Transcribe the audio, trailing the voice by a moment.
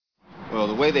Well,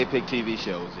 the way they pick TV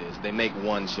shows is they make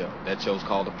one show. That show's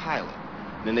called a pilot.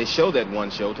 Then they show that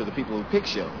one show to the people who pick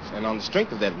shows. And on the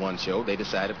strength of that one show, they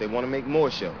decide if they want to make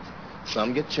more shows.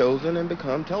 Some get chosen and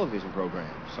become television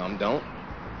programs. Some don't.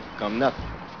 Become nothing.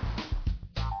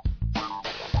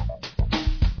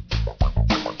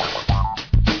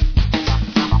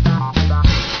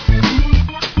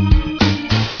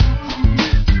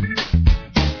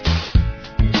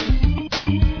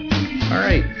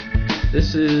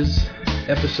 This is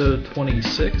episode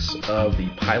 26 of the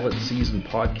pilot season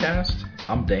podcast.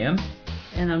 I'm Dan.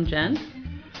 And I'm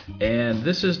Jen. And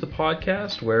this is the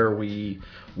podcast where we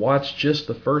watch just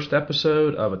the first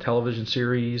episode of a television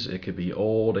series. It could be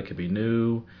old, it could be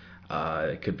new,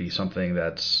 it could be something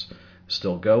that's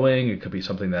still going, it could be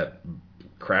something that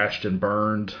crashed and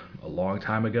burned a long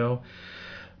time ago.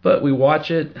 But we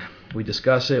watch it, we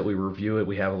discuss it, we review it,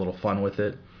 we have a little fun with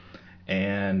it.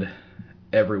 And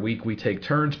every week we take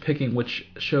turns picking which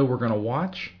show we're going to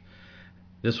watch.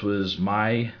 This was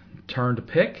my turn to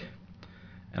pick,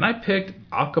 and I picked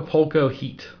Acapulco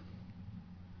Heat.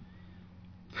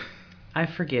 I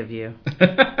forgive you.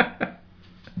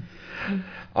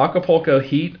 Acapulco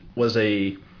Heat was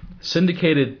a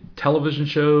syndicated television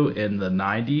show in the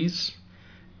 90s.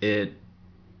 It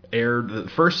aired, the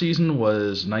first season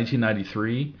was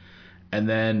 1993, and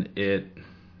then it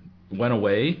went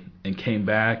away and came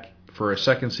back for a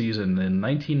second season in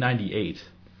 1998,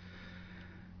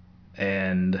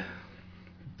 and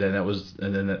then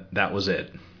that was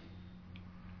it.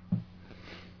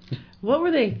 What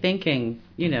were they thinking?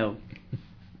 You know,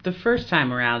 the first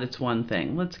time around, it's one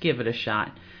thing. Let's give it a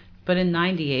shot. But in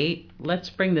 98, let's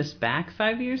bring this back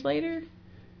 5 years later?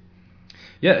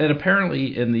 Yeah, and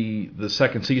apparently in the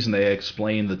second season, they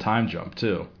explained the time jump,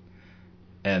 too.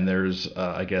 And there's,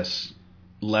 I guess,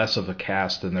 less of a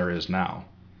cast than there is now.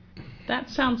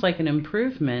 That sounds like an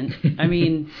improvement. I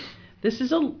mean, this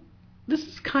is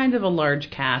kind of a large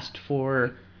cast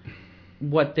for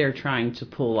what they're trying to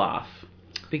pull off.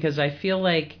 Because I feel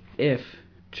like if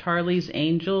Charlie's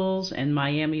Angels and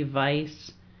Miami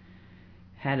Vice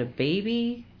had a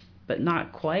baby, but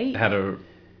not quite. Had a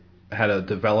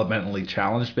developmentally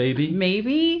challenged baby?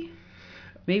 Maybe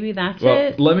that's Well,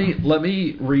 it. let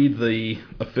me read the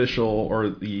official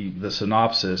or the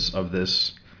synopsis of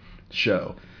this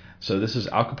show. So this is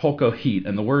Acapulco Heat,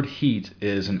 and the word HEAT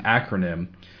is an acronym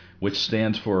which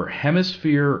stands for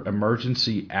Hemisphere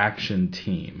Emergency Action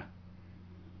Team.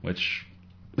 Which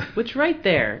right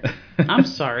there. I'm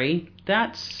sorry.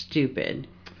 That's stupid.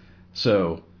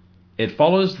 So it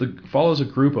follows a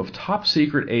group of top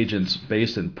secret agents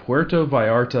based in Puerto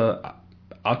Vallarta,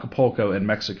 Acapulco, in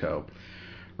Mexico,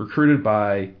 recruited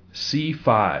by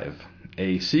C5,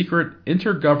 a secret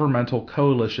intergovernmental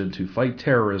coalition to fight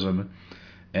terrorism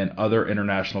and other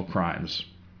international crimes.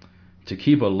 To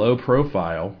keep a low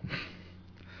profile...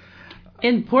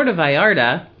 In Puerto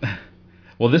Vallarta.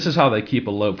 Well, this is how they keep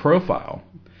a low profile.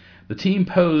 The team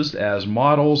posed as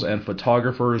models and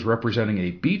photographers representing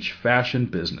a beach fashion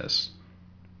business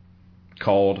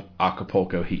called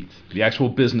Acapulco Heat. The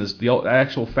actual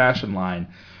fashion line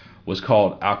was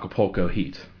called Acapulco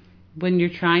Heat. When you're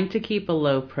trying to keep a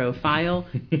low profile,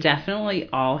 definitely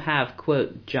all have,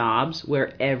 quote, jobs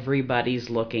where everybody's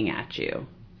looking at you.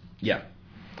 Yeah.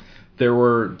 There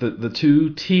were the two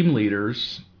team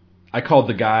leaders. I called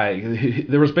the guy.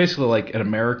 There was basically like an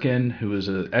American who was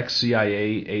an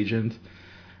ex-CIA agent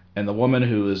and the woman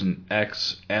who was an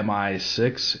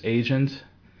ex-MI6 agent.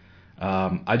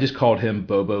 I just called him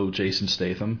Bobo Jason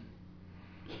Statham.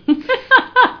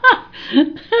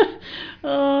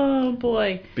 Oh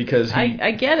boy! Because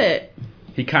I get it.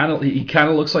 He kind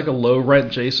of looks like a low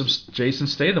rent Jason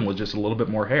Statham with just a little bit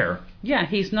more hair. Yeah,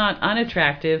 he's not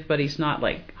unattractive, but he's not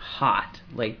like hot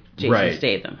like Jason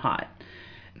Statham hot.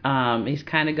 He's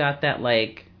kind of got that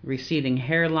like receding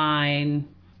hairline.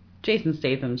 Jason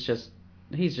Statham's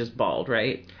he's just bald,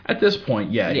 right? At this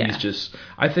point, yeah. He's just.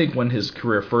 I think when his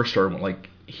career first started, like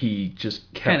he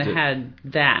just kept it. Had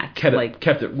that.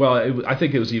 Kept it. Well, I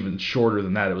think it was even shorter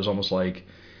than that. It was almost like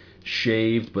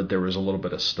shaved, but there was a little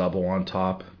bit of stubble on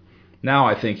top. Now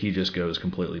I think he just goes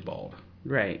completely bald.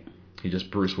 Right. He just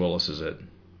Bruce Willis-es it.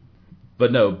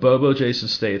 But no, Bobo Jason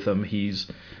Statham, he's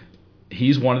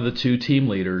one of the two team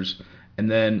leaders,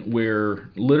 and then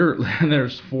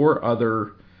there's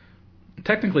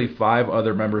technically five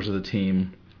other members of the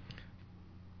team,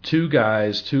 2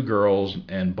 guys, 2 girls,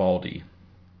 and Baldy.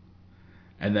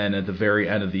 And then at the very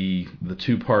end of the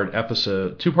two-part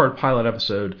pilot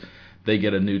episode, they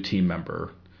get a new team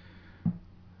member.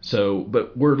 So,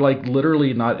 but we're like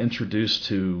literally not introduced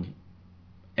to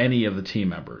any of the team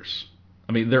members.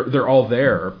 I mean, they're all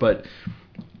there, but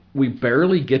we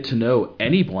barely get to know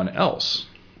anyone else.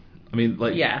 I mean,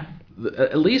 like, yeah.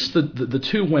 At least the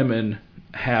two women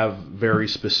have very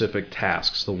specific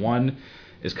tasks. The one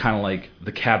is kind of like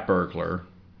the cat burglar,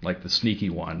 like the sneaky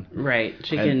one. Right.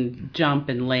 She can jump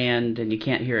and land, and you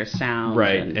can't hear a sound.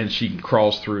 Right, and she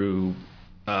crawls through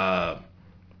air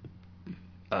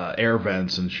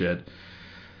vents and shit.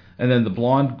 And then the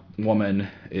blonde woman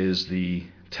is the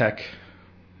tech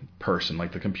person,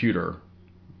 like the computer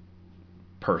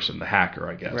person, the hacker,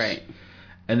 I guess. Right.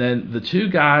 And then the two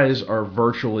guys are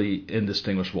virtually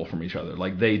indistinguishable from each other.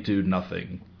 Like, they do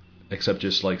nothing except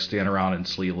just, like, stand around in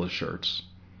sleeveless shirts.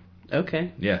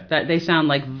 Okay. Yeah. That they sound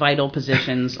like vital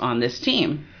positions on this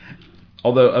team.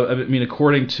 Although, I mean,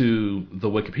 according to the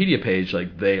Wikipedia page,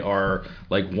 like, they are,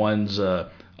 like, one's a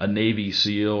Navy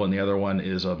SEAL and the other one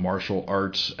is a martial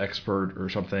arts expert or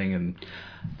something. And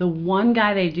the one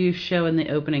guy they do show in the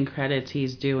opening credits,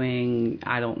 he's doing,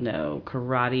 I don't know,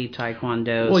 karate,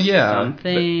 taekwondo,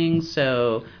 something.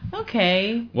 So,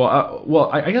 okay.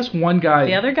 Well, I guess one guy...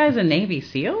 The other guy's a Navy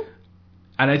SEAL?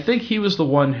 And I think he was the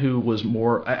one who was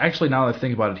more... Actually, now that I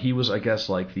think about it, he was, I guess,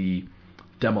 like the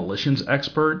demolitions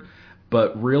expert.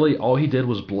 But really, all he did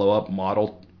was blow up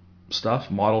model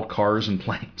cars and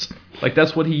planes. Like,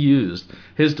 that's what he used.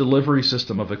 His delivery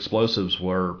system of explosives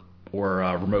were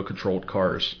remote-controlled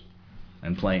cars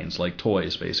and planes, like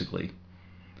toys, basically.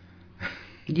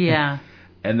 Yeah.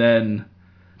 And then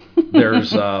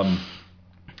there's the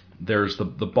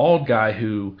bald guy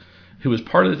who was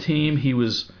part of the team. He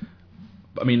was,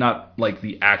 I mean, not like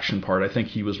the action part. I think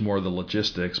he was more the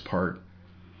logistics part.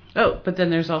 Oh, but then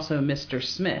there's also Mr.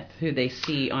 Smith, who they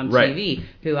see on TV,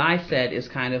 who I said is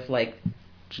kind of like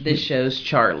this show's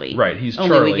Charlie. Right, he's Only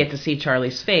Charlie. we get to see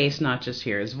Charlie's face, not just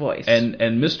hear his voice. And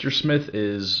Mr. Smith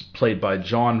is played by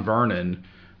John Vernon,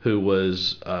 who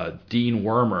was Dean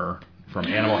Wormer from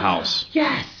Animal House.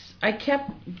 Yes! I kept,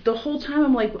 the whole time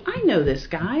I'm like, I know this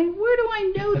guy. Where do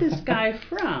I know this guy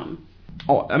from?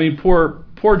 Oh, I mean, poor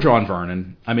John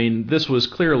Vernon. I mean, this was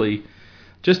clearly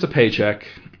just a paycheck.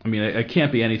 I mean, it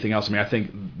can't be anything else. I mean, I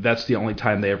think that's the only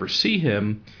time they ever see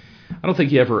him. I don't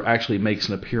think he ever actually makes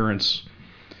an appearance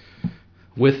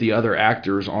with the other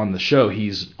actors on the show.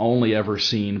 He's only ever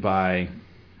seen by,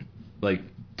 like,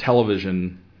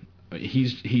 television.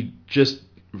 He just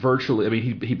virtually, I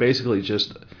mean, he basically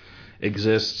just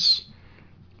exists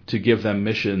to give them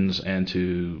missions and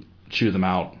to chew them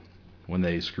out when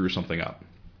they screw something up.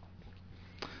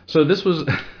 So this was,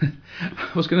 I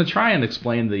was going to try and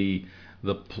explain the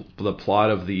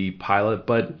plot of the pilot,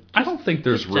 but I don't think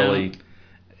there's really,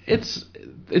 it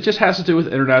just has to do with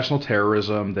international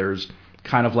terrorism. There's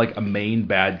kind of like a main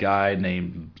bad guy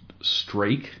named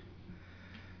Strake,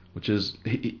 which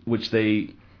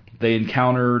they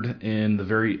encountered in the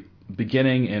very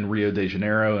beginning in Rio de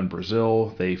Janeiro in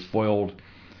Brazil. They foiled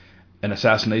an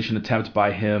assassination attempt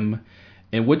by him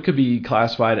in what could be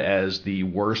classified as the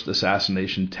worst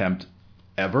assassination attempt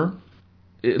ever.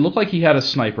 It looked like he had a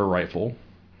sniper rifle,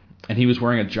 and he was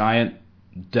wearing a giant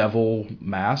devil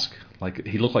mask. Like,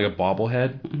 he looked like a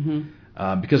bobblehead.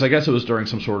 Mm-hmm. Because I guess it was during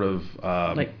some sort of...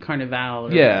 like Carnival or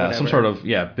whatever. Some sort of,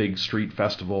 big street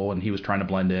festival, and he was trying to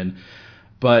blend in.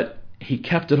 But he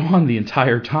kept it on the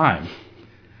entire time.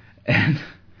 And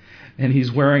he's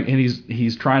wearing... And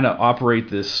he's trying to operate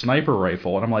this sniper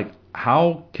rifle, and I'm like,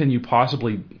 how can you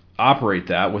possibly operate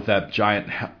that with that giant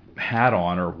hat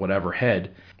on or whatever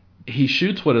head? He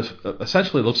shoots what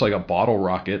essentially looks like a bottle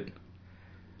rocket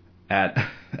at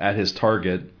his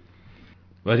target,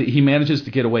 but he manages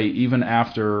to get away even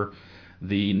after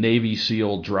the Navy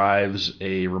SEAL drives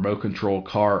a remote control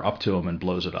car up to him and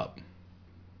blows it up.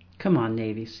 Come on,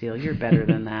 Navy SEAL, you're better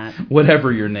than that.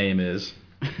 Whatever your name is.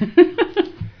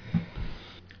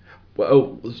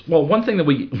 Well, one thing that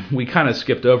we kind of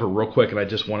skipped over real quick, and I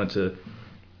just wanted to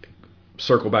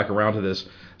circle back around to this.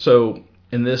 So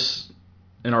in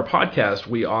our podcast,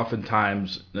 we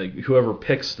oftentimes, like, whoever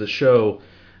picks the show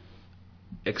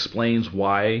explains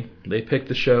why they picked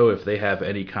the show, if they have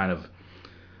any kind of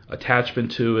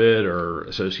attachment to it or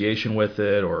association with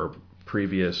it or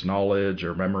previous knowledge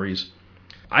or memories.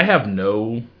 I have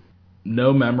no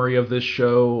memory of this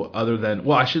show other than,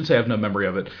 well, I shouldn't say I have no memory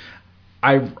of it.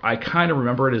 I kind of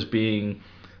remember it as being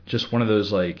just one of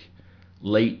those, like,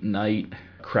 late night,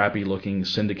 crappy looking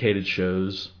syndicated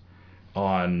shows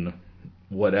on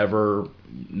whatever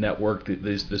network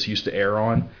this used to air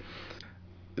on.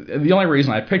 The only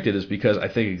reason I picked it is because I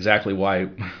think exactly why,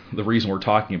 the reason we're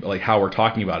talking about, like, how we're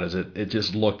talking about it, is it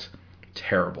just looked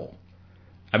terrible.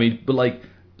 I mean, but, like,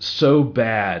 so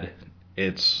bad,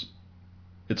 it's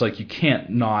like you can't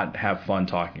not have fun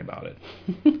talking about it.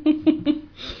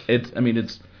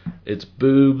 It's It's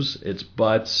boobs, it's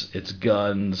butts, it's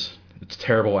guns, it's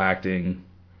terrible acting,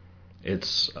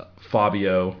 it's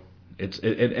Fabio, it's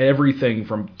everything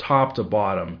from top to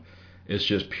bottom is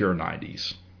just pure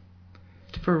 90s.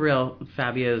 For real,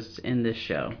 Fabio's in this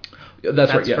show.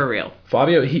 That's right, yeah. For real.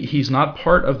 Fabio, he's not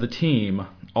part of the team,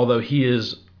 although he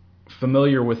is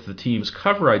familiar with the team's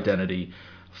cover identity.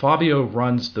 Fabio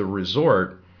runs the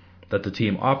resort that the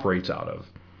team operates out of.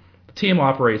 The team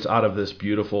operates out of this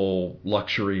beautiful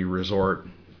luxury resort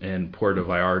in Puerto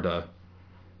Vallarta,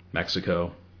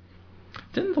 Mexico.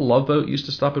 Didn't the Love Boat used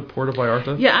to stop at Puerto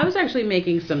Vallarta? Yeah, I was actually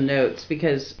making some notes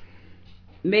because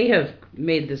may have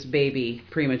made this baby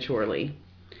prematurely.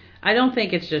 I don't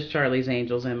think it's just Charlie's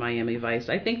Angels and Miami Vice.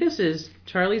 I think this is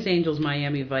Charlie's Angels,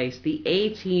 Miami Vice, the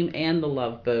A-Team, and the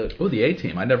Love Boat. Oh, the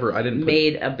A-Team. I didn't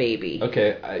made a baby.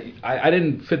 Okay, I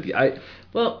didn't fit the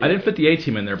I didn't fit the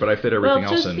A-Team in there, but I fit everything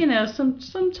else in. Well,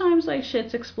 just, sometimes like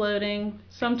shit's exploding.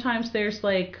 Sometimes there's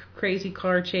like crazy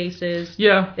car chases.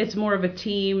 Yeah. It's more of a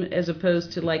team as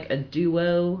opposed to like a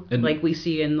duo, like we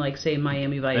see in like say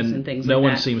Miami Vice and things like that. No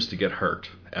one seems to get hurt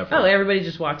ever. Oh, everybody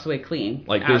just walks away clean.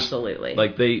 Like absolutely.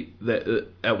 Like they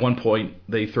at one point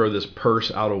they throw this purse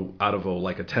out of a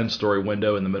 10-story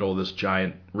window in the middle of this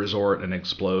giant resort and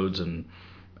explodes, and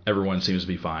everyone seems to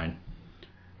be fine.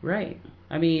 Right.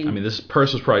 I mean, this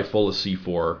purse was probably full of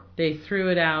C4. They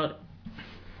threw it out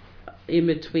in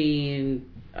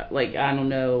between, like, I don't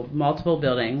know, multiple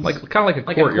buildings. Like kind of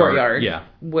like a courtyard. Yeah.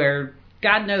 Where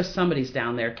God knows somebody's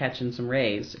down there catching some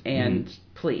rays. And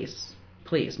please,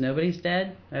 nobody's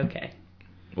dead? Okay.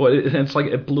 Well, it's like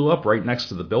it blew up right next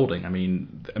to the building. I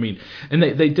mean, and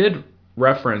they did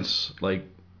reference like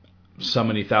so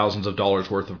many thousands of dollars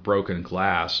worth of broken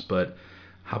glass, but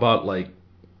how about like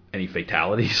any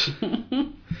fatalities?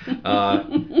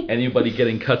 Anybody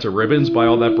getting cut to ribbons by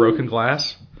all that broken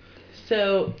glass?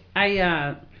 So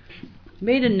I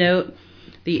made a note,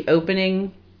 the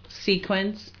opening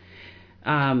sequence.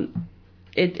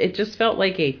 It just felt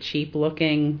like a cheap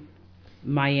looking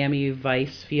Miami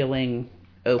Vice feeling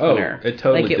opener. Oh, it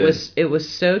totally did. It was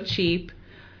so cheap.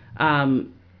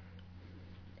 And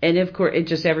of course, it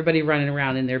just everybody running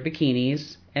around in their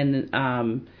bikinis.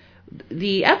 And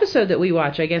the episode that we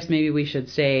watch, I guess maybe we should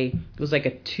say, was like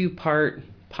a 2-part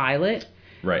pilot.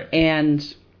 Right.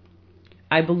 And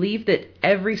I believe that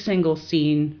every single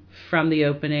scene from the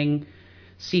opening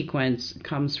sequence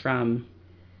comes from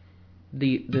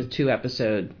the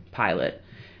 2-episode pilot.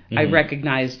 Mm-hmm. I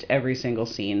recognized every single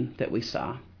scene that we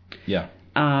saw. Yeah.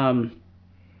 And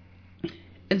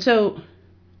so,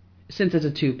 since it's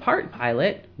a 2-part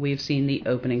pilot, we've seen the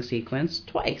opening sequence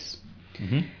twice.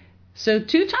 Mm-hmm. So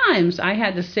 2 times I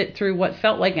had to sit through what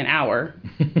felt like an hour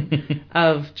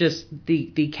of just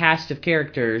the cast of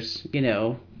characters,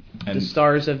 and the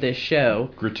stars of this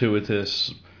show.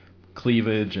 Gratuitous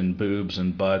cleavage and boobs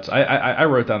and butts. I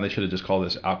wrote down they should have just called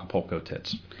this Acapulco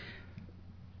tits.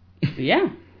 Yeah,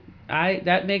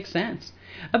 that makes sense.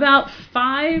 About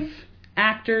 5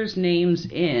 actors' names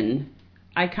in,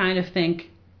 I kind of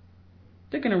think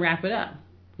they're going to wrap it up.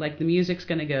 Like the music's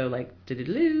going to go like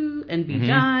diddle and be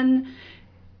done.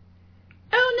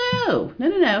 Oh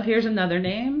no. Here's another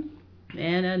name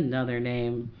and another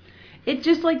name. It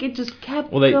just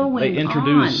kept going on. They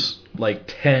introduce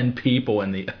like 10 people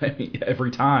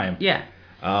every time. Yeah.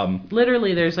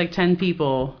 Literally there's like 10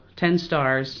 people, 10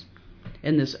 stars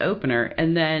in this opener,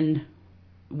 and then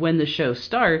when the show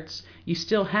starts, you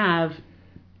still have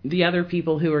the other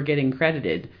people who are getting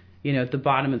credited, at the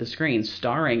bottom of the screen,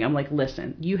 starring. I'm like,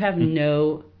 listen, you have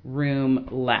no room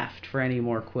left for any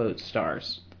more, quote,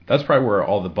 stars. That's probably where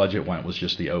all the budget went, was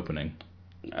just the opening.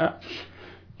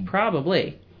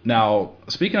 Probably. Now,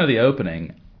 speaking of the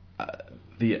opening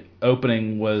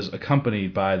was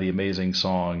accompanied by the amazing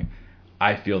song,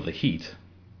 I Feel the Heat.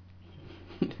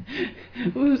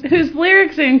 Whose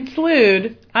lyrics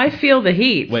include, I feel the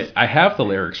heat. Wait, I have the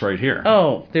lyrics right here.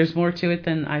 Oh, there's more to it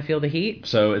than I feel the heat?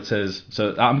 So it says,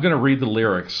 I'm going to read the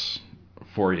lyrics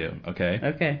for you, okay?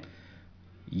 Okay.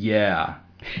 Yeah.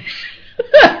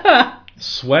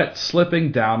 Sweat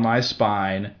slipping down my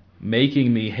spine,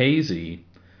 making me hazy.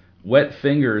 Wet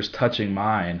fingers touching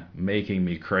mine, making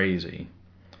me crazy.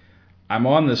 I'm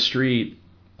on the street.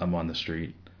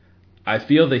 I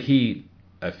feel the heat.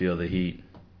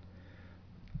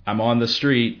 I'm on the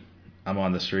street. I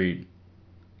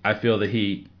feel the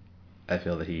heat. I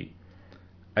feel the heat.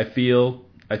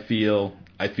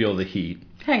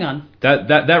 Hang on.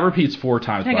 That repeats 4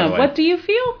 times, by the way. Hang on. What do you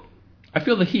feel? I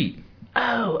feel the heat.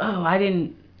 Oh, I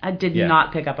did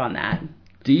not pick up on that.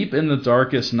 Deep in the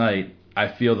darkest night, I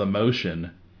feel the motion.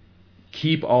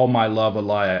 Keep all my love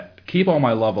alive. Keep All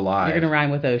My Love Alive. You're going to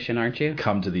rhyme with ocean, aren't you?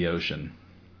 Come to the ocean.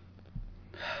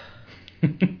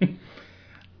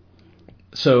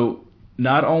 So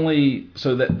not only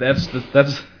that's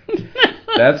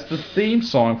the theme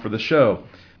song for the show,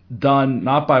 done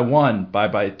not by one,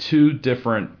 by two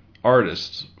different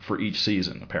artists for each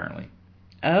season, apparently.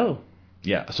 Oh.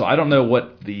 Yeah, so I don't know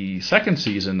what the second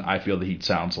season I Feel the Heat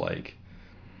sounds like.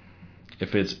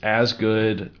 If it's as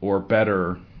good or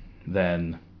better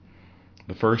than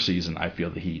the first season, I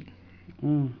Feel the Heat.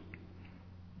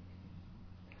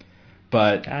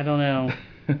 But I don't know.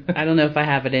 I don't know if I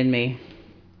have it in me.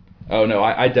 Oh no,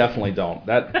 I definitely don't.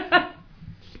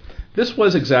 This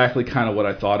was exactly kind of what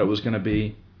I thought it was going to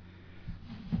be,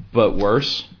 but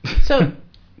worse. So,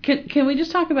 can we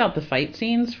just talk about the fight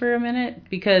scenes for a minute?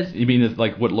 Because you mean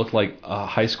like what looked like a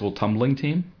high school tumbling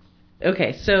team?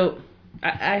 Okay, so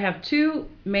I have two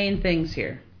main things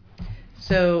here.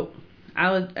 So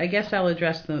I guess I'll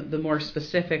address the more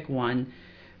specific one,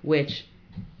 which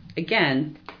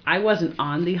again, I wasn't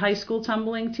on the high school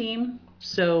tumbling team,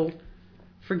 so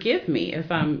forgive me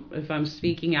if I'm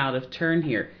speaking out of turn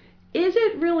here. Is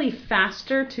it really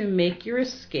faster to make your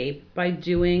escape by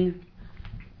doing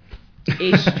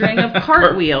a string of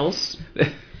cartwheels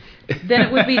than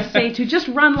it would be to say to just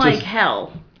run like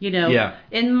hell? Yeah.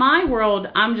 In my world,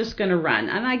 I'm just going to run.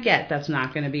 And I get that's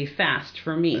not going to be fast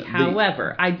for me.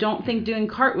 However, I don't think doing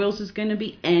cartwheels is going to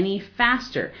be any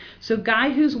faster. So guy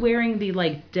who's wearing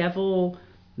the devil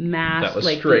mask,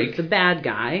 the bad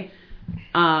guy,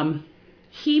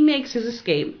 he makes his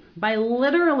escape by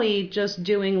literally just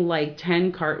doing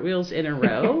 10 cartwheels in a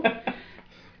row.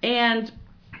 And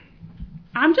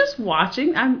I'm just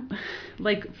watching. I'm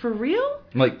for real?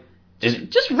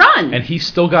 Just run. And he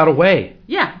still got away.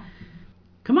 Yeah.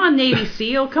 Come on, Navy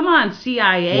SEAL. Come on,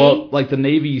 CIA. Well, the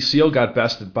Navy SEAL got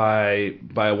bested by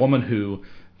a woman who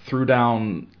threw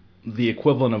down the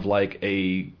equivalent of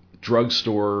a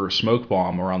drugstore smoke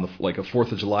bomb around a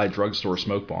 4th of July drugstore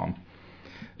smoke bomb.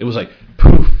 It was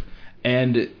poof.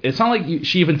 And it's not like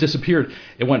she even disappeared.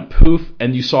 It went poof,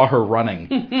 and you saw her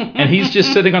running. And he's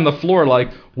just sitting on the floor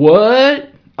what?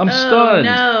 I'm stunned.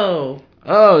 No.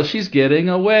 Oh, she's getting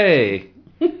away.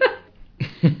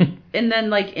 And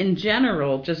then, in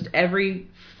general, just every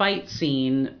fight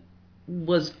scene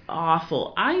was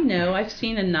awful. I know, I've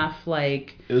seen enough,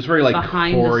 it was very,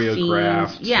 behind choreographed.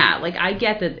 the scenes. Yeah, I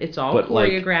get that it's all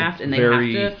choreographed, and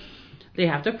they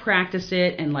have to practice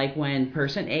it, and, when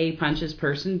person A punches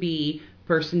person B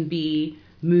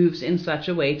moves in such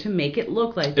a way to make it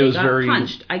look like they got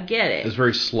punched. I get it. It was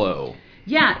very slow.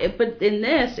 Yeah, but in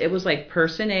this, it was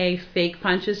person A fake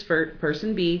punches for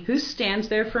person B, who stands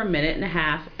there for a minute and a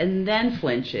half and then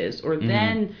flinches or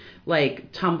then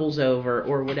tumbles over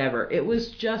or whatever. It was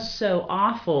just so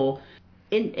awful.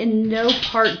 In no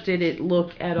part did it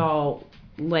look at all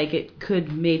like it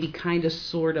could maybe kind of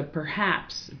sort of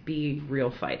perhaps be real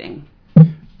fighting.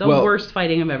 The worst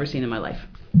fighting I've ever seen in my life.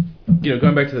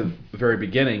 Going back to the very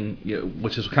beginning,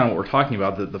 which is kind of what we're talking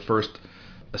about, the first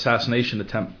assassination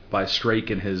attempt by Strake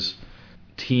and his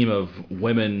team of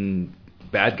women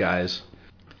bad guys.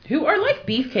 Who are like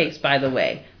beefcakes, by the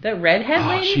way. That redhead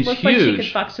lady looked like she could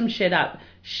fuck some shit up.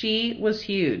 She was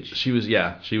huge. She was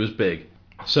big.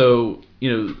 So,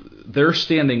 they're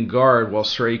standing guard while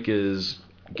Strake is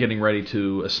getting ready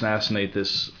to assassinate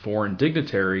this foreign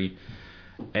dignitary,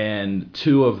 and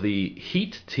two of the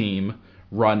Heat team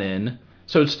run in.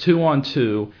 So it's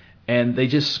 2-on-2. And they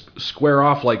just square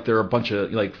off like they're a bunch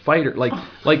of fighter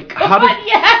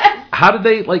how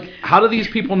do these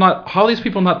people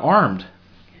not armed?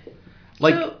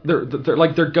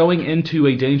 They're going into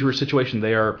a dangerous situation.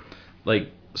 They are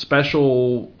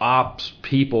special ops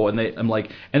people, and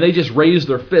they just raise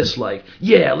their fists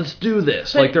yeah, let's do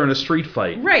this. They're in a street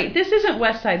fight. Right. This isn't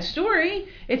West Side Story.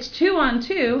 It's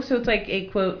 2-on-2, so it's a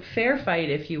quote fair fight,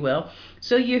 if you will.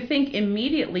 So you think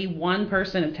immediately one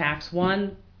person attacks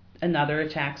one, another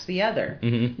attacks the other.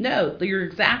 Mm-hmm. No, you're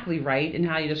exactly right in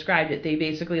how you described it. They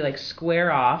basically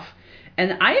square off.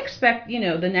 And I expect,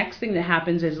 the next thing that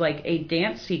happens is a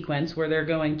dance sequence where they're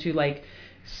going to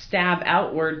stab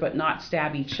outward but not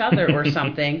stab each other or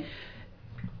something.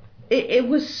 It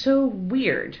was so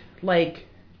weird. Do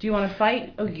you want to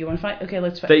fight? Oh, you want to fight? Okay,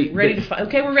 let's fight. To fight.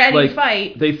 Okay, we're ready to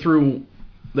fight.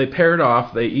 They paired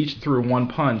off. They each threw one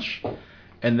punch,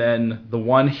 and then the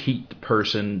one Heat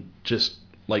person just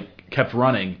kept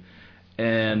running,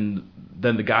 and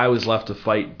then the guy was left to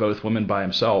fight both women by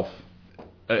himself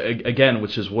again,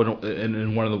 which is one of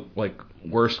the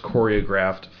worst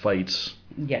choreographed fights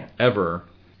ever.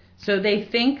 So they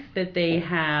think that they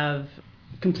have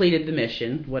completed the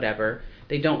mission, whatever.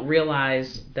 they don't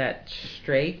realize that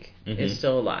Strake is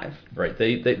still alive. Right.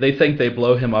 They think they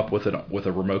blow him up with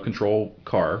a remote control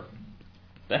car.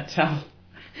 That's how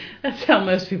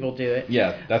most people do it.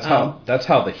 Yeah, that's how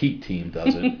the H.E.A.T team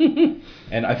does it.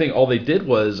 And I think all they did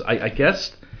was, I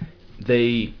guess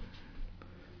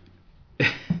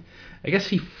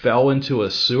he fell into a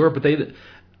sewer, but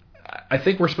I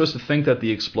think we're supposed to think that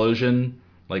the explosion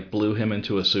like blew him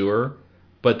into a sewer,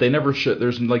 but they never should.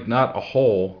 There's like not a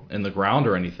hole in the ground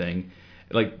or anything.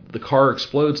 Like the car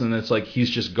explodes and it's like he's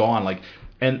just gone. Like,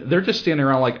 and they're just standing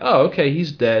around like, oh, okay,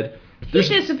 he's dead. He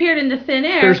disappeared into thin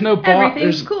air. There's no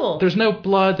everything's cool. There's no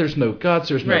blood. There's no guts.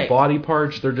 There's no body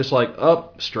parts. They're just like,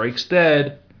 oh, Strake's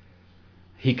dead.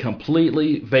 He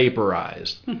completely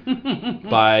vaporized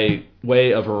by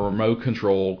way of a remote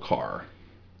control car.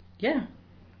 Yeah.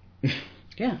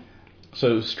 Yeah.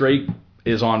 So Strake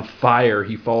is on fire.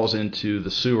 He falls into the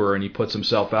sewer and he puts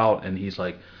himself out and he's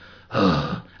like,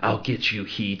 oh, I'll get you,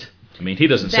 H.E.A.T. I mean, he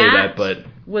doesn't say that, but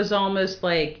was almost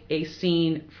like a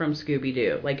scene from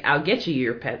Scooby-Doo. Like, I'll get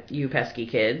you, you pesky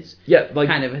kids. Yeah, like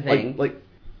kind of a thing. Like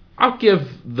I'll give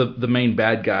the main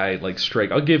bad guy, like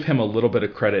Strake, I'll give him a little bit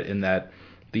of credit in that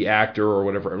the actor or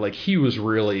whatever, like he was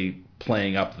really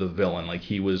playing up the villain. Like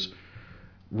he was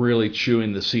really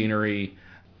chewing the scenery.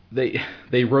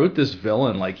 They wrote this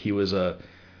villain like he was a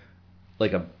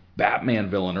Batman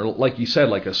villain, or like you said,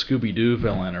 like a Scooby-Doo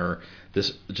villain, or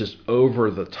this just over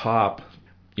the top,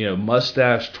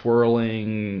 mustache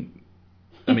twirling.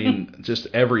 I mean, just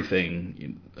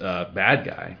everything. Bad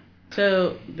guy.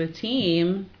 So the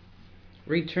team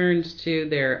returns to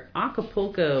their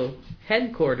Acapulco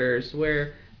headquarters,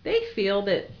 where they feel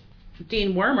that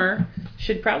Dean Wormer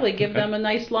should probably give them a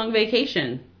nice long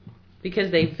vacation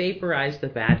because they vaporized the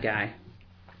bad guy.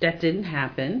 That didn't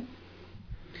happen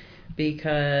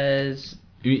because...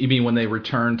 You mean when they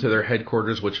returned to their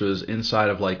headquarters, which was inside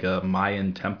of like a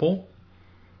Mayan temple?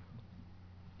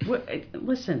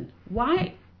 Listen,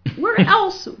 why? Where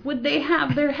else would they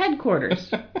have their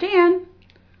headquarters? Dan,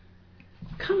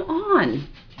 come on.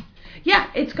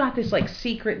 Yeah, it's got this like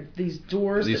secret, these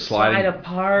doors that slide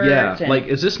apart. Yeah, like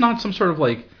is this not some sort of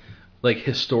like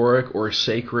historic or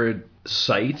sacred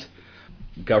site?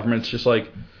 Government's just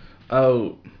like,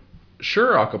 oh,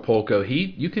 sure, Acapulco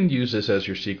H.E.A.T, you can use this as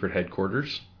your secret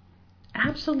headquarters.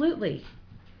 Absolutely.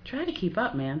 Try to keep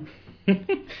up, man.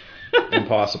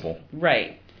 Impossible.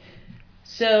 Right.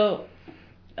 So,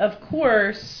 of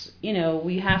course,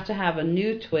 we have to have a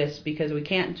new twist because we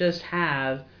can't just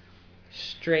have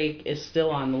Strake is still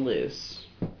on the loose.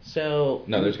 So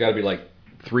no, there's got to be like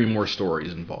 3 more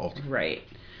stories involved. Right.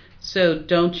 So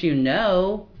don't you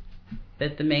know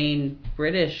that the main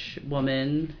British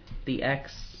woman, the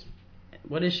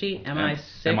what is she?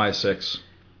 MI6? MI6.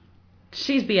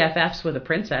 She's BFFs with a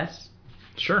princess.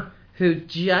 Sure. Who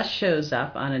just shows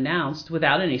up unannounced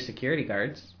without any security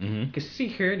guards. Because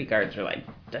security guards are like,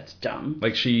 that's dumb.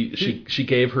 Like she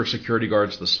gave her security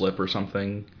guards the slip or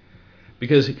something.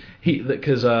 Because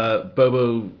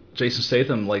Bobo Jason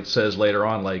Statham says later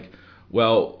on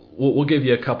we'll give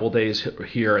you a couple days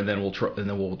here and then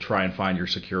we'll try and find your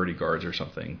security guards or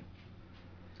something.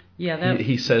 Yeah,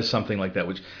 he says something like that,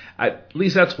 which at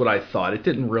least that's what I thought. It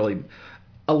didn't really.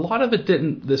 A lot of it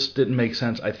didn't make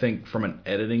sense. I think from an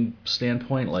editing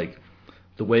standpoint, like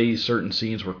the way certain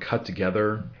scenes were cut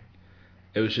together,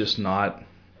 it was just not.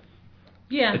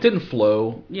 Yeah. It didn't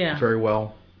flow. Very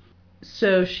well.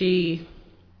 So she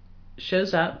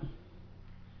shows up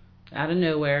out of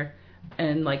nowhere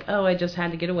and I just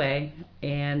had to get away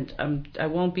and I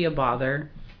won't be a bother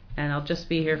and I'll just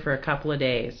be here for a couple of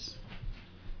days.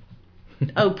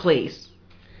 Oh, please.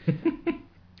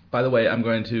 By the way, I'm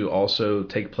going to also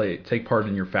take part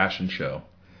in your fashion show.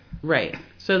 Right.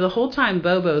 So the whole time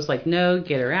Bobo's like, no,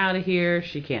 get her out of here.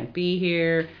 She can't be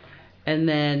here. And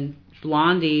then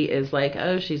Blondie is like,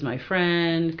 oh, she's my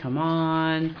friend. Come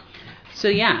on. So,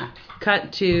 yeah,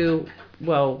 cut to,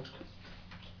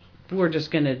 we're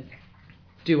just going to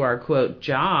do our, quote,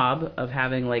 job of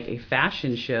having, a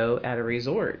fashion show at a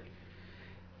resort.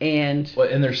 And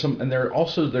there's some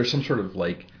sort of,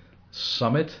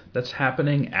 summit that's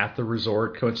happening at the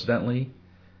resort, coincidentally.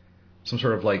 Some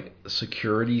sort of,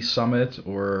 security summit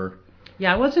or...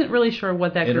 Yeah, I wasn't really sure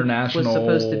what that group was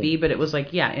supposed to be, but it was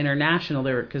international,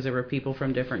 because there were people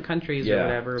from different countries or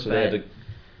whatever. So they had to...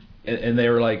 And they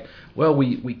were like, well,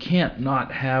 we can't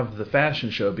not have the fashion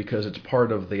show because it's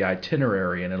part of the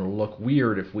itinerary and it'll look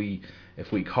weird if we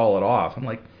call it off. I'm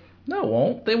like, no, it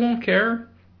won't. They won't care.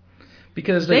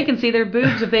 Because they can see their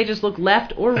boobs if they just look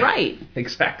left or right.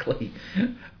 Exactly.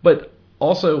 But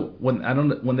also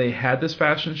when they had this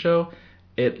fashion show,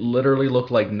 it literally looked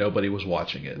like nobody was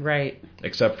watching it. Right.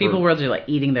 Except for... People were just like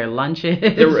eating their lunches.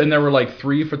 There were like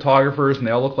 3 photographers, and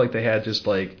they all looked like they had just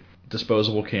like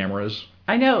disposable cameras.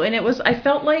 I know, and I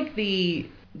felt like the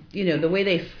way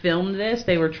they filmed this,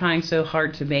 they were trying so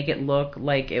hard to make it look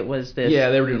like it was this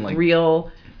they were doing like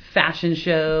real fashion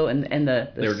show, and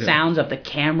the sounds of the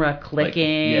camera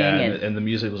clicking, and the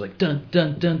music was like dun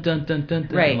dun dun dun dun dun,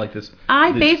 right, and like this.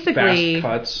 Basically fast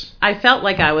cuts. I felt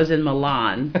like I was in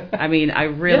Milan. I mean, I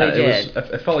really did.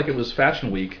 I felt like it was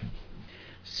Fashion Week.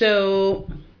 So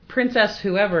Princess,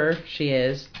 whoever she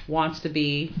is, wants to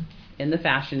be in the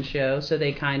fashion show, so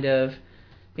they kind of,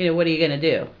 what are you going to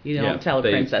do? You don't tell a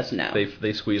princess no.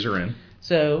 They squeeze her in.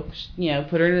 So,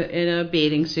 put her in a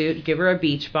bathing suit, give her a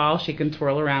beach ball, she can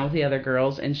twirl around with the other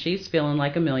girls, and she's feeling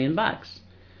like $1 million.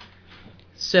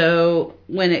 So,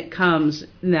 when it comes,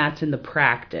 and that's in the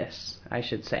practice, I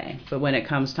should say, but when it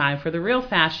comes time for the real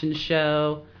fashion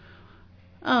show,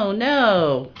 oh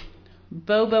no,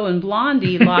 Bobo and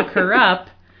Blondie lock her up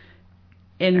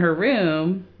in her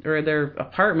room, or their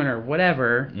apartment, or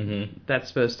whatever that's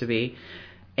supposed to be.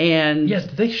 And yes,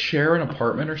 did they share an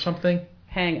apartment or something?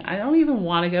 I don't even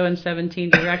want to go in 17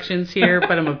 directions here,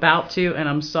 but I'm about to, and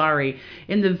I'm sorry.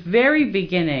 In the very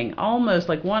beginning, almost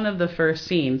like one of the first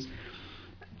scenes,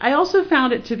 I also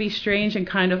found it to be strange and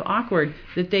kind of awkward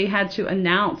that they had to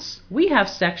announce, we have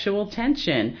sexual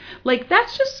tension. Like,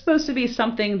 that's just supposed to be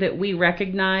something that we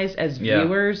recognize as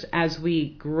viewers as we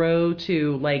grow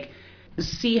to, like,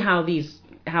 see how these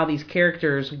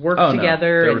characters work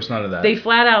together. No, there was none of that. They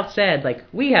flat out said, like,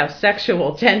 we have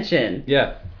sexual tension.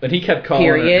 Yeah. And he kept calling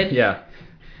Period. her. Yeah.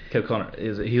 Kept calling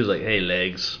her. He was like, hey,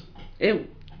 legs. It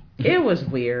was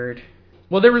weird.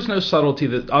 Well, there was no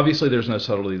subtlety. Obviously, there's no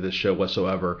subtlety to this show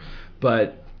whatsoever.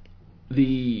 But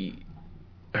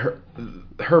her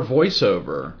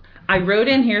voiceover... I wrote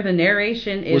in here the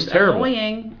narration is terrible.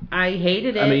 Annoying. I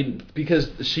hated it. I mean, because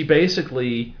she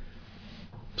basically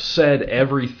said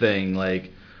everything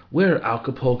like, we're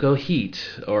Acapulco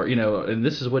Heat, or, and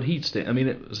this is what Heat stands. I mean,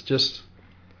 it was just...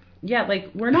 Yeah, like,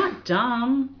 we're not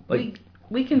dumb. Like,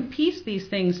 we can piece these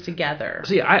things together.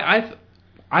 See, I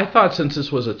thought since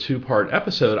this was a 2-part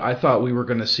episode, I thought we were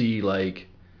going to see, like,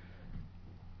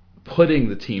 putting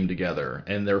the team together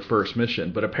in their first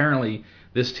mission. But apparently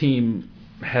this team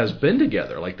has been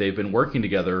together. Like, they've been working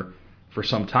together for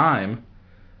some time.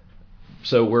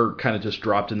 So we're kind of just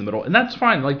dropped in the middle. And that's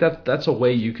fine. Like, that's a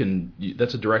way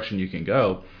that's a direction you can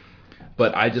go.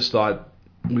 But I just thought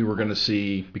we were going to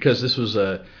see, because this was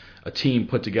a team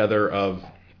put together of,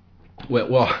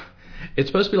 well, it's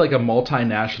supposed to be like a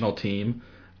multinational team,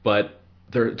 but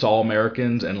it's all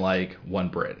Americans and like one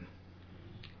Brit.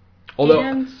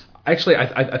 Although, actually,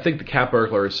 I think the cat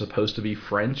burglar is supposed to be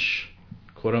French,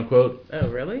 quote unquote. Oh,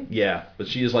 really? Yeah, but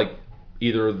she is like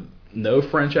either no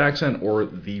French accent or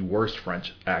the worst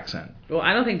French accent. Well,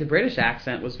 I don't think the British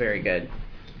accent was very good.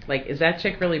 Like, is that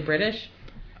chick really British?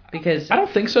 Because I don't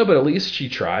think so, but at least she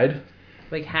tried.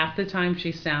 Like, half the time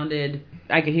she sounded,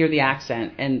 I could hear the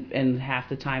accent, and half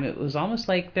the time it was almost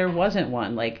like there wasn't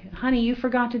one. Like, honey, you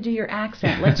forgot to do your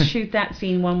accent. Let's shoot that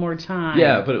scene one more time.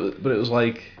 Yeah, but it was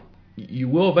like, you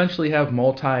will eventually have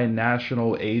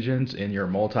multinational agents in your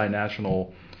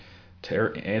multinational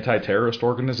anti-terrorist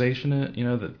organization,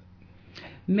 that...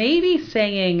 Maybe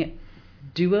saying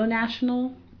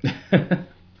duo-national?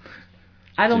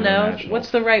 I don't know.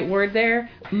 What's the right word there?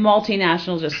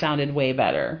 Multinational just sounded way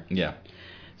better. Yeah.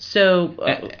 So,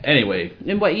 anyway.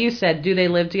 And what you said, do they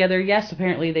live together? Yes,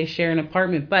 apparently they share an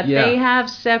apartment, but they have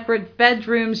separate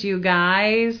bedrooms, you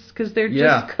guys, because they're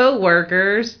just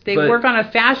co-workers. They work on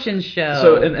a fashion show.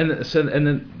 So, and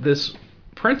then this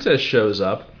princess shows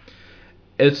up.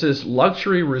 It's this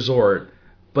luxury resort,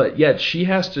 but yet she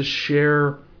has to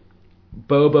share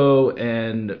Bobo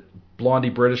and Blondie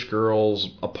British girl's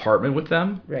apartment with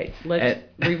them. Right. Let's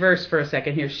reverse for a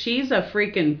second here. She's a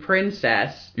freaking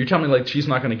princess. You're telling me, like, she's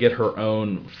not going to get her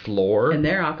own floor? And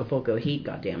they're Acapulco Heat,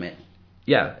 goddammit.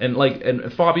 Yeah,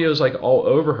 and Fabio's like all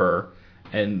over her,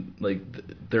 and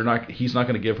like he's not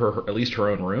going to give her at least her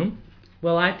own room.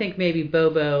 Well, I think maybe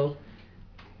Bobo,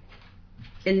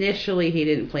 initially he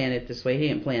didn't plan it this way. He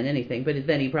didn't plan anything, but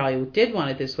then he probably did want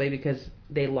it this way because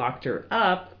they locked her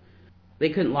up. They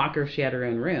couldn't lock her if she had her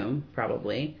own room,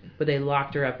 probably. But they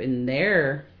locked her up in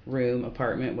their room,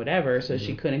 apartment, whatever, so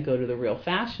she couldn't go to the real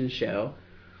fashion show.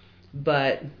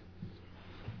 But,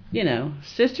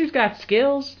 sister's got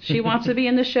skills. She wants to be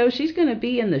in the show. She's going to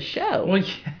be in the show.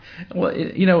 Well,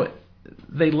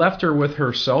 they left her with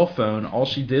her cell phone. All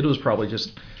she did was probably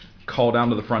just call down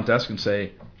to the front desk and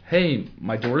say, hey,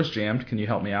 my door's jammed. Can you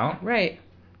help me out? Right.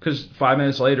 Because 5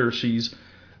 minutes later, she's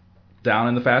down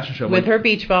in the fashion show. With her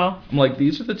beach ball. I'm like,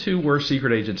 these are the two worst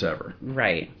secret agents ever.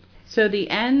 Right. So the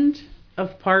end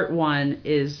of part 1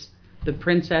 is the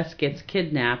princess gets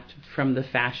kidnapped from the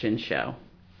fashion show.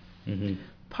 Mm-hmm.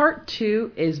 Part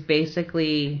 2 is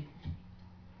basically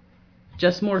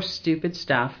just more stupid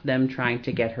stuff, them trying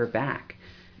to get her back.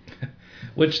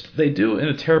 Which they do in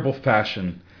a terrible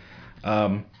fashion.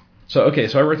 So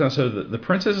I wrote down, so the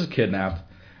princess is kidnapped.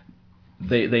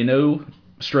 They know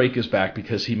Strake is back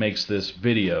because he makes this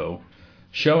video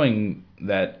showing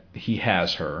that he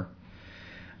has her.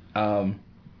 The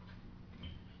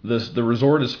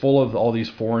resort is full of all these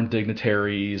foreign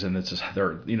dignitaries, and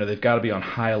they've got to be on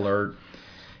high alert.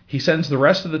 He sends the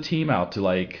rest of the team out to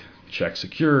like check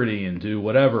security and do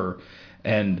whatever,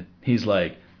 and he's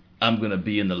like, I'm gonna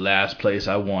be in the last place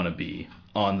I want to be,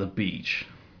 on the beach.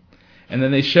 And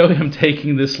then they show him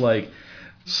taking this like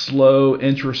slow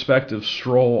introspective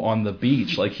stroll on the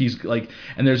beach, like he's like,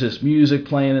 and there's this music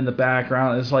playing in the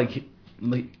background. It's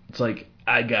like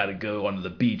I gotta go onto the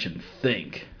beach and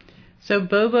think. So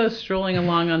Bobo's strolling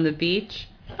along on the beach.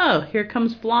 Oh, here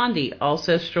comes Blondie,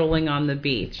 also strolling on the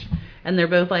beach. And they're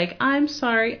both like, I'm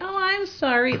sorry. Oh, I'm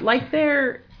sorry. Like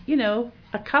they're,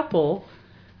 a couple.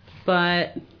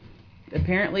 But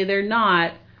apparently they're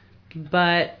not.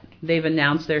 But they've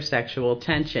announced their sexual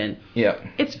tension. Yeah.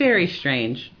 It's very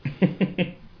strange.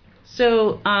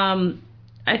 So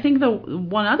I think the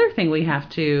one other thing we have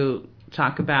to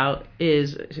talk about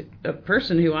is a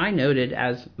person who I noted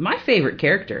as my favorite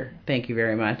character. Thank you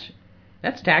very much.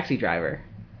 That's Taxi Driver.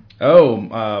 Oh,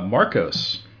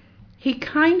 Marcos.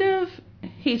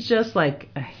 He's just like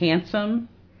a handsome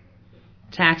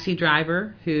taxi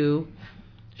driver who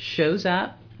shows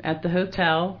up at the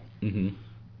hotel. Mm-hmm.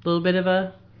 A little bit of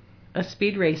a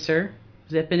speed racer,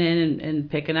 zipping in and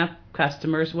picking up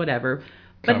customers, whatever.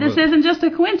 But this isn't just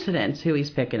a coincidence who he's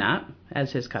picking up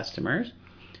as his customers,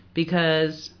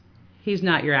 because he's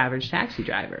not your average taxi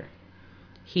driver.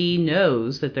 He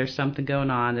knows that there's something going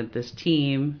on, that this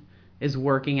team is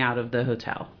working out of the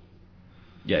hotel.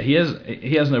 Yeah, he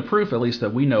has no proof, at least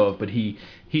that we know of, but he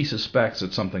suspects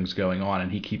that something's going on,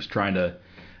 and he keeps trying to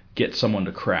get someone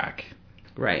to crack.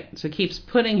 Right. So he keeps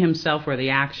putting himself where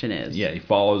the action is. Yeah, he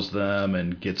follows them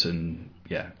and gets in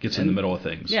the middle of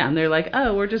things. Yeah, and they're like,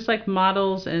 oh, we're just like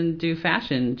models and do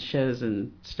fashion shows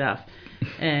and stuff.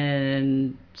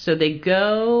 And so they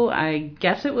go, I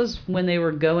guess it was when they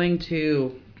were going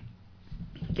to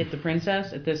get the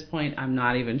princess. At this point, I'm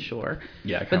not even sure.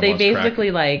 Yeah, but they basically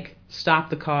like stop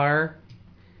the car,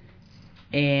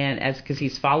 and because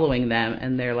he's following them,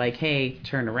 and they're like, hey,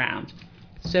 turn around.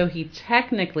 So he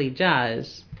technically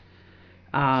does.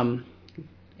 In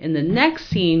the next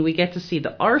scene, we get to see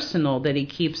the arsenal that he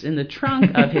keeps in the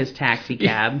trunk of his taxi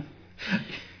cab.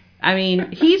 I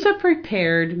mean, he's a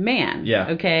prepared man. Yeah.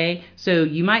 Okay? So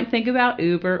you might think about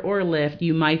Uber or Lyft.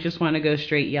 You might just want to go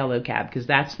straight yellow cab, because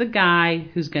that's the guy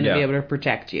who's going to be able to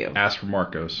protect you. Ask for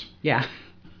Marcos. Yeah.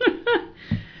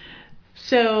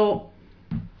 So.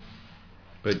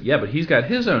 But he's got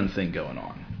his own thing going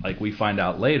on. Like we find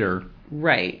out later.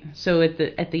 Right. So at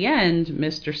the end,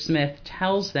 Mr. Smith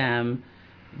tells them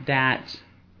that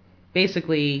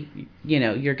basically,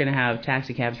 you're going to have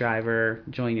taxi cab driver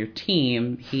join your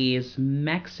team. He's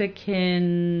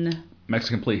Mexican.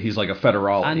 Mexican police. He's like a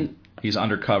federale. He's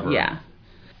undercover. Yeah.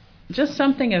 Just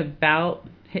something about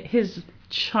his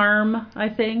charm, I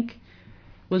think.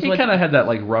 He kind of had that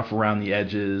like rough around the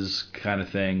edges kind of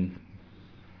thing.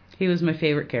 He was my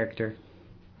favorite character.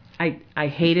 I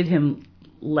hated him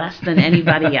less than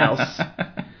anybody else.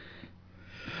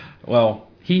 Well,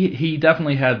 he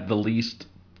definitely had the least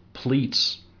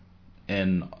pleats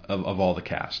of all the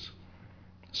cast.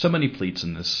 So many pleats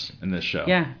in this show.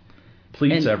 Yeah.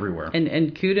 Pleats everywhere.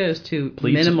 And kudos to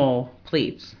pleats, minimal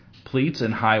pleats. Pleats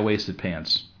and high-waisted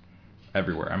pants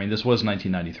everywhere. I mean, this was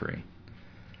 1993.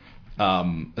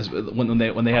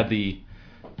 When they had the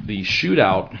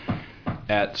shootout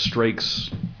at Strake's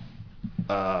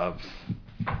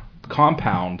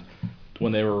compound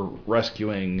when they were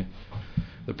rescuing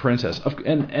the princess,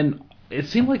 and it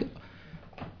seemed like,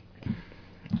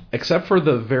 except for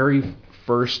the very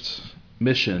first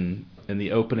mission in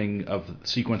the opening of the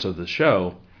sequence of the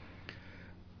show,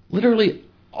 literally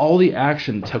all the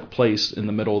action took place in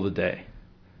the middle of the day.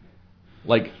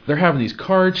 Like they're having these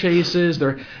car chases,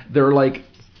 they're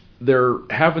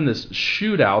having this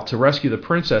shootout to rescue the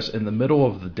princess in the middle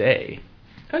of the day.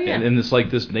 Oh yeah. And in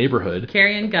this neighborhood.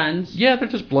 Carrying guns. Yeah, they're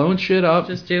just blowing shit up.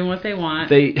 Just doing what they want.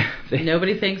 They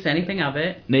Nobody thinks anything of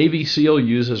it. Navy SEAL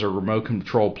uses a remote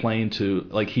control plane to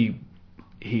he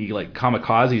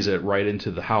kamikazes it right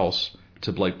into the house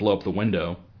to like blow up the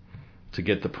window. to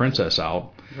get the princess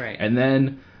out. Right. And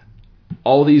then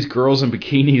all these girls in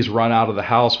bikinis run out of the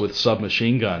house with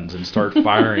submachine guns and start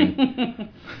firing.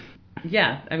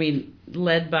 Yeah, I mean,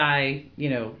 led by,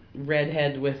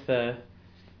 redhead with the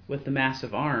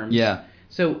massive arms. Yeah.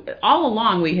 So all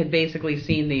along we had basically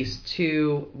seen these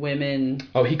two women.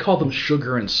 Oh, he called them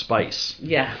Sugar and Spice.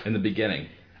 Yeah. In the beginning.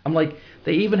 I'm like,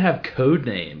 they even have code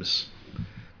names.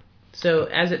 So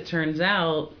as it turns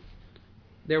out,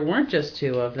 there weren't just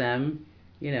two of them.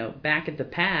 Back at the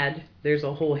pad, there's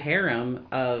a whole harem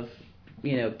of,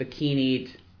 bikinied,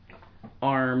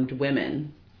 armed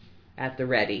women at the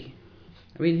ready.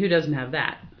 I mean, who doesn't have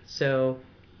that? So.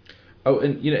 Oh,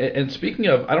 and speaking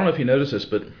of, I don't know if you noticed this,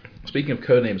 but speaking of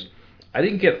code names, I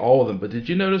didn't get all of them, but did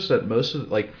you notice that most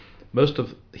of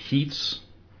H.E.A.T's,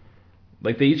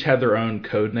 like they each had their own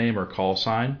code name or call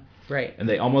sign, right? And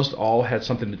they almost all had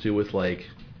something to do with like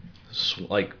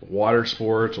water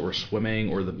sports or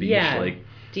swimming or the beach. Yeah, like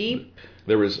deep.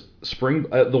 There was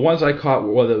the ones I caught.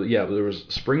 There was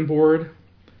springboard,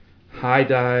 high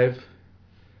dive,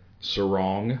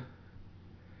 sarong,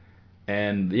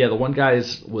 and the one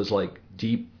guy's was like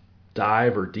deep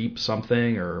dive or deep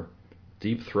something or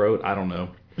deep throat. I don't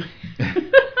know.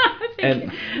 I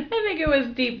think it was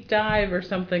deep dive or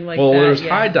something like that. Well, there was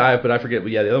high dive, but I forget. But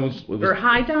the other one was or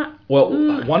high dive. Well,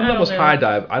 one of them was high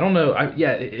dive. I don't know.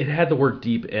 It had the word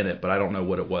deep in it, but I don't know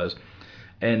what it was.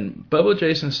 And Bubba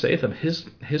Jason Statham,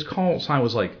 his call sign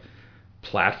was like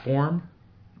platform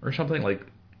or something, like,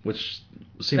 which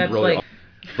seemed That's really like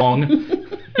thong.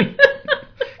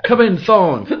 Come in,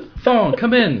 thong,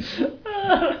 come in.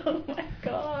 Oh my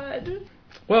god.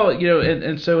 Well,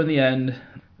 and so in the end,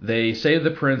 they save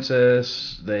the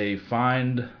princess. They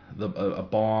find a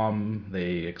bomb.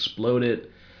 They explode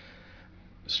it.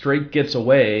 Straight gets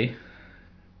away,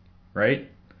 right?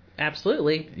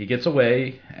 Absolutely. He gets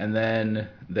away, and then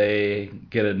they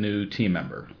get a new team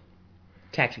member.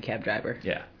 Taxi cab driver.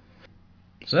 Yeah.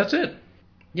 So that's it.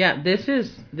 Yeah, this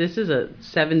is a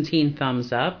 17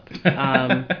 thumbs up.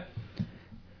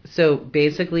 So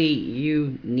basically,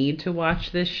 you need to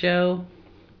watch this show.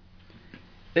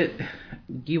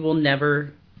 You will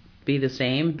never be the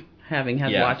same having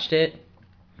watched it.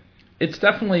 It's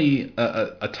definitely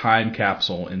a time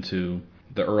capsule into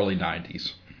the early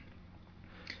 90s.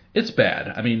 It's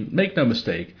bad. I mean, make no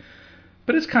mistake.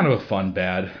 But it's kind of a fun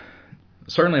bad.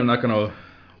 Certainly I'm not going to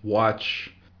watch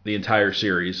the entire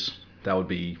series. That would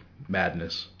be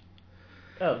madness.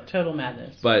 Oh, total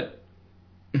madness. But,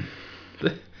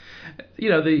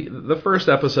 the first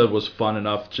episode was fun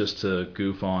enough just to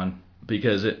goof on.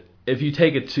 Because if you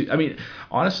take it to... I mean,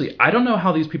 honestly, I don't know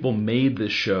how these people made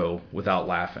this show without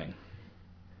laughing.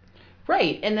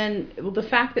 Right, and then the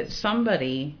fact that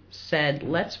somebody said,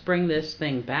 let's bring this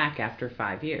thing back after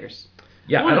 5 years.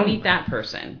 Yeah, I don't meet that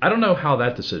person. I don't know how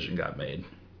that decision got made.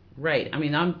 Right, I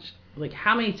mean, I'm like,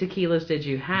 how many tequilas did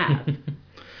you have?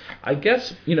 I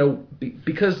guess,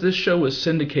 because this show was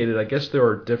syndicated, I guess there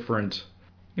are different...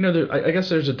 I guess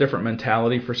there's a different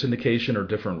mentality for syndication or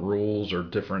different rules or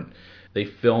different... They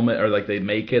film it or like they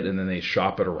make it and then they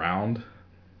shop it around.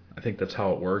 I think that's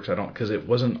how it works. Because it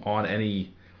wasn't on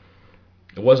any...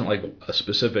 It wasn't like a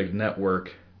specific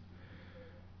network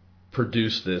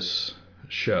produced this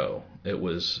show. It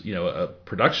was, a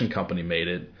production company made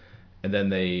it, and then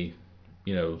they,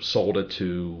 sold it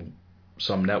to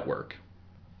some network.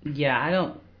 Yeah, I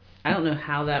don't know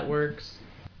how that works.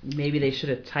 Maybe they should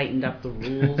have tightened up the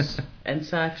rules and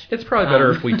such. It's probably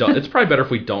better if we don't. It's probably better if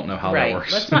we don't know how that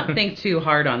works. Let's not think too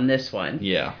hard on this one.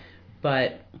 Yeah.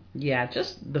 But yeah,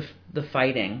 just the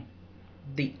fighting.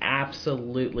 The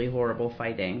absolutely horrible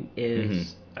fighting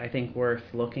is, I think, worth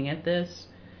looking at this,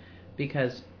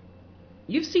 because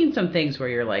you've seen some things where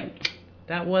you're like,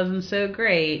 that wasn't so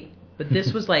great, but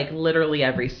this was like literally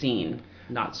every scene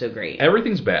not so great.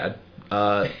 Everything's bad.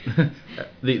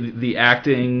 The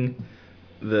acting,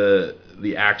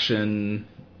 the action.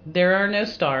 There are no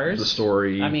stars. The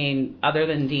story. I mean, other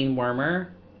than Dean Wormer,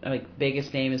 like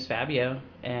biggest name is Fabio,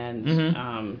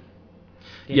 and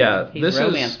he's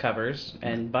romance covers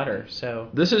and butter. So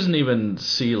this isn't even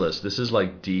C-list. This is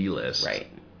like D-list. Right.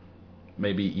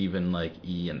 Maybe even like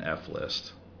E and F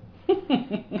list.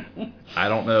 I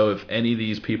don't know if any of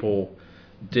these people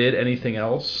did anything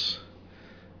else.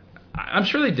 I'm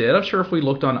sure they did. I'm sure if we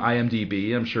looked on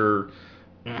IMDb, I'm sure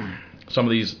some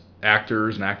of these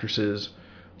actors and actresses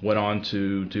went on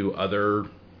to do other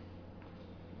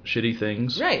shitty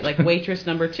things. Right, like Waitress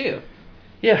number 2.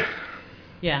 Yeah.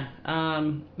 Yeah,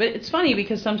 but it's funny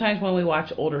because sometimes when we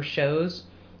watch older shows,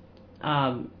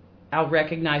 I'll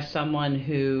recognize someone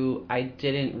who I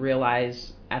didn't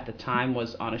realize at the time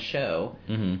was on a show,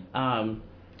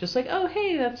 Just like, oh,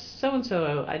 hey, that's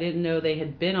so-and-so. I didn't know they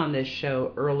had been on this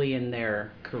show early in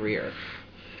their career.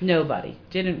 Nobody.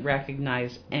 Didn't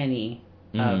recognize any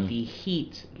of the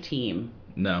Heat team.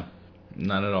 No,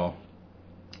 none at all.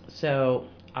 So,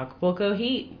 Acapulco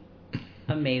Heat.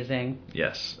 Amazing.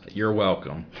 Yes, you're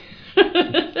welcome.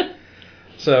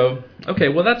 So, okay,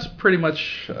 well, that's pretty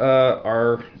much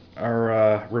our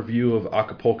review of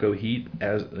Acapulco Heat,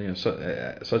 as you know,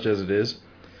 such as it is.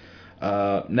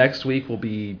 Next week will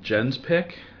be Jen's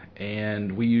pick,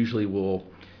 and we usually will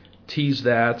tease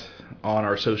that on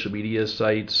our social media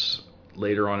sites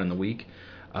later on in the week.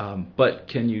 But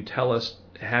can you tell us,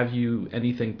 have you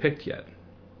anything picked yet?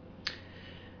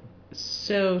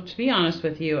 So, to be honest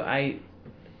with you, I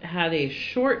had a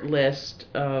short list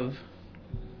of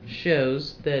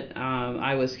shows that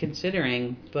I was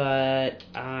considering, but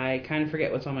I kind of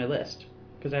forget what's on my list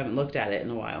because I haven't looked at it in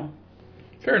a while.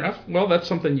 Fair enough. Well, that's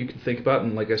something you can think about,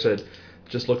 and like I said,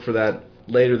 just look for that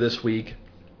later this week.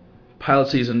 Pilot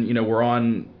season, we're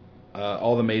on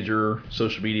all the major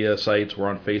social media sites. We're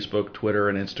on Facebook, Twitter,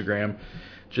 and Instagram.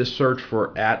 Just search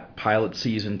for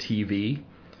 @PilotSeasonTV.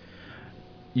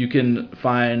 You can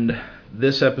find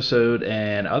this episode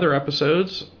and other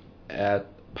episodes at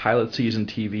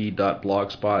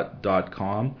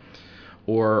pilotseasontv.blogspot.com,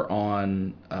 or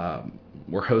on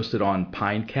we're hosted on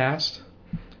Pinecast.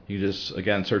 You just,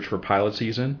 again, search for Pilot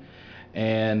Season.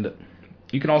 And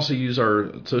you can also use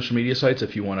our social media sites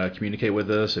if you want to communicate with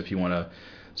us, if you want to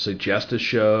suggest a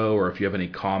show, or if you have any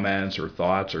comments or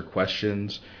thoughts or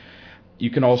questions.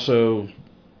 You can also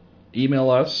email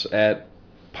us at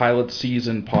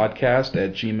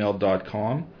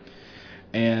pilotseasonpodcast@gmail.com.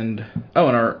 And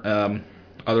our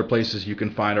other places you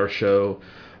can find our show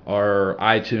are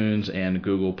iTunes and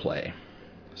Google Play.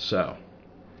 So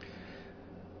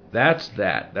that's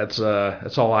that. That's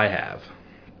all I have.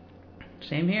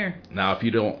 Same here. Now, if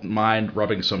you don't mind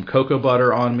rubbing some cocoa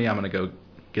butter on me, I'm going to go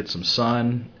get some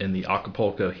sun in the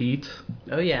Acapulco heat.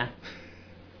 Oh, yeah.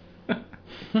 I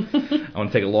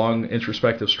want to take a long,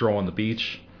 introspective stroll on the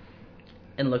beach.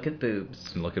 And look at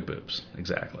boobs.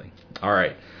 Exactly. All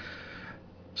right.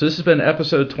 So this has been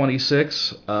episode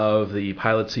 26 of the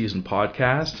Pilot Season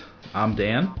podcast. I'm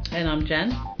Dan. And I'm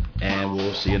Jen. And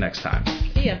we'll see you next time.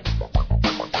 See ya.